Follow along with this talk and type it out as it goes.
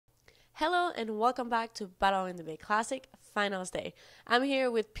Hello and welcome back to Battle in the Bay Classic Finals Day. I'm here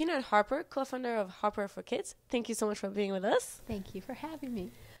with Peanut Harper, co-founder of Harper for Kids. Thank you so much for being with us. Thank you for having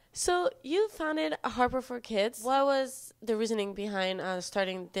me. So you founded Harper for Kids. What was the reasoning behind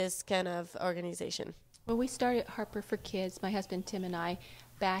starting this kind of organization? Well, we started Harper for Kids, my husband Tim and I,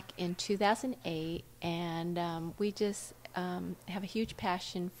 back in 2008, and we just have a huge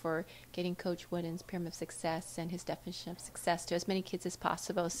passion for getting Coach Wooden's Pyramid of Success and his definition of success to as many kids as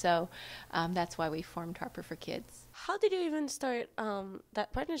possible. So that's why we formed Harper for Kids. How did you even start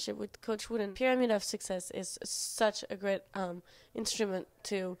that partnership with Coach Wooden? Pyramid of Success is such a great instrument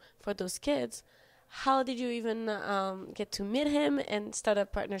for those kids. How did you even get to meet him and start a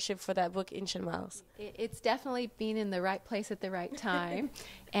partnership for that book, Ancient Miles? It's definitely being in the right place at the right time.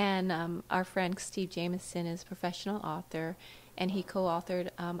 And our friend Steve Jameson is a professional author, and he co-authored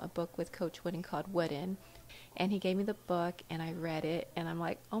a book with Coach Wooden called Wooden. And he gave me the book, and I read it, and I'm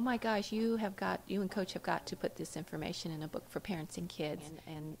like, oh my gosh, you and Coach have got to put this information in a book for parents and kids.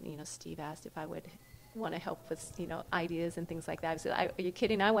 And Steve asked if I would want to help with ideas and things like that. I said, are you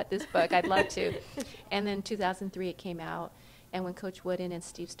kidding? I want this book. I'd love to. And then 2003 it came out, and when Coach Wooden and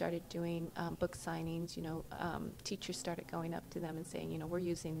Steve started doing book signings, teachers started going up to them and saying, we're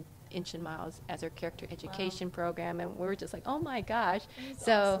using Ancient Miles as our character education program, and we were just like, oh my gosh.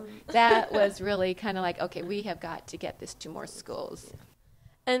 So awesome. That was really kind of like, okay, we have got to get this to more schools.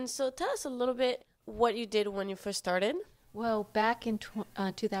 And so tell us a little bit what you did when you first started. Well, back in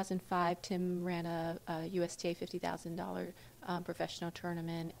 2005, Tim ran a USTA $50,000 professional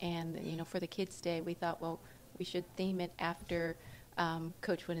tournament, and for the Kids' Day, we thought, well, we should theme it after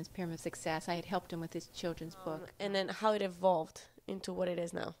Coach Wooden's Pyramid of Success. I had helped him with his children's book. And then how it evolved into what it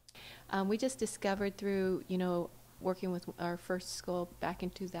is now? We just discovered through, working with our first school back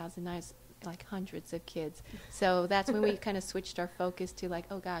in 2009, like hundreds of kids. So that's when we kind of switched our focus to like,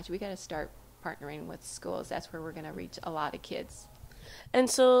 oh gosh, we got to start partnering with schools. That's where we're going to reach a lot of kids. And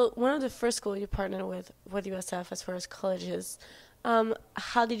so one of the first schools you partnered with USF as far as colleges,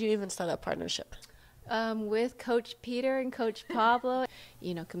 how did you even start that partnership? With Coach Peter and Coach Pablo.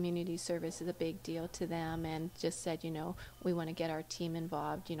 Community service is a big deal to them, and just said, we want to get our team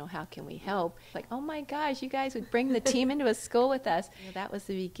involved. How can we help? Like, oh my gosh, you guys would bring the team into a school with us. That was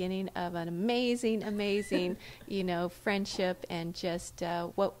the beginning of an amazing, friendship, and just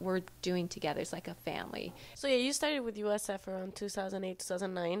what we're doing together. It's like a family. So yeah, you started with USF around 2008,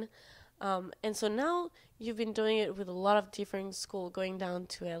 2009. And so now you've been doing it with a lot of different schools, going down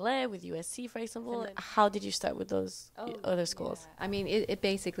to LA with USC, for example. How did you start with those other schools? Yeah. I mean, it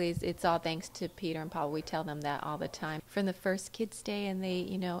basically it's all thanks to Peter and Paul. We tell them that all the time. From the first Kids' Day, and they,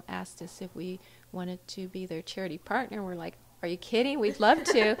 asked us if we wanted to be their charity partner. We're like, are you kidding? We'd love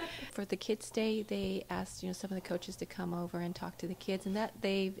to. For the Kids' Day, they asked, some of the coaches to come over and talk to the kids, and that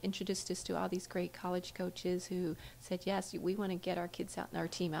they've introduced us to all these great college coaches who said, yes, we want to get our kids out and our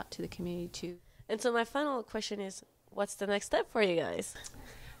team out to the community too. And so my final question is, what's the next step for you guys?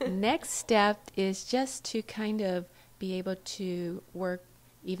 Next step is just to kind of be able to work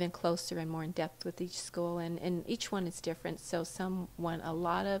even closer and more in depth with each school, and each one is different. So some want a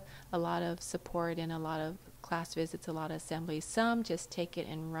lot of support and a lot of class visits, a lot of assemblies. Some just take it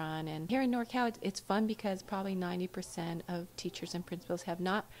and run. And here in NorCal, it's fun because probably 90% of teachers and principals have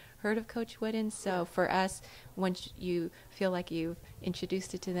not heard of Coach Wooden. So for us, once you feel like you've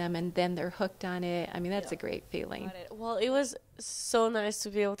introduced it to them and then they're hooked on it, I mean, that's a great feeling. Well, it was so nice to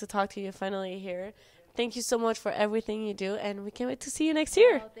be able to talk to you finally here. Thank you so much for everything you do, and we can't wait to see you next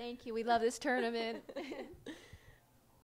year. Oh, thank you. We love this tournament.